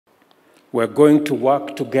We're going to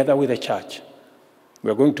work together with the church.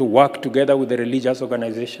 We're going to work together with the religious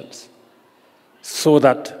organizations so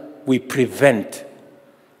that we prevent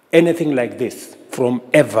anything like this from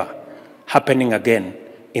ever happening again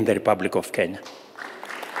in the Republic of Kenya.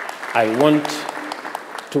 I want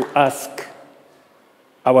to ask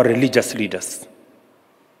our religious leaders,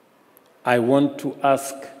 I want to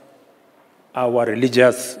ask our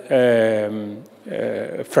religious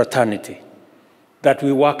fraternity that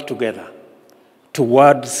we work together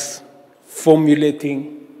towards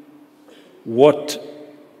formulating what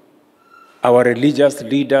our religious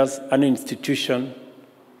leaders and institution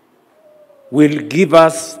will give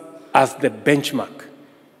us as the benchmark,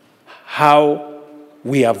 how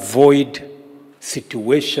we avoid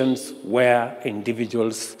situations where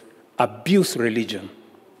individuals abuse religion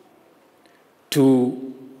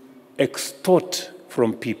to extort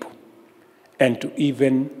from people and to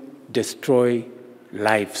even destroy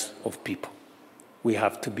lives of people. We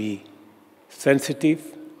have to be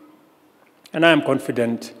sensitive, and I am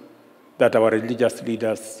confident that our religious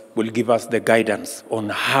leaders will give us the guidance on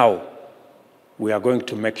how we are going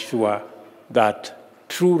to make sure that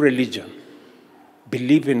true religion,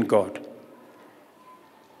 belief in God,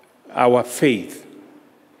 our faith,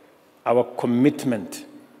 our commitment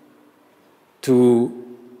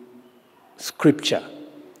to Scripture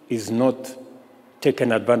is not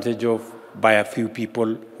taken advantage of by a few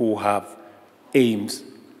people who have aims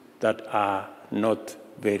that are not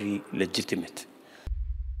very legitimate.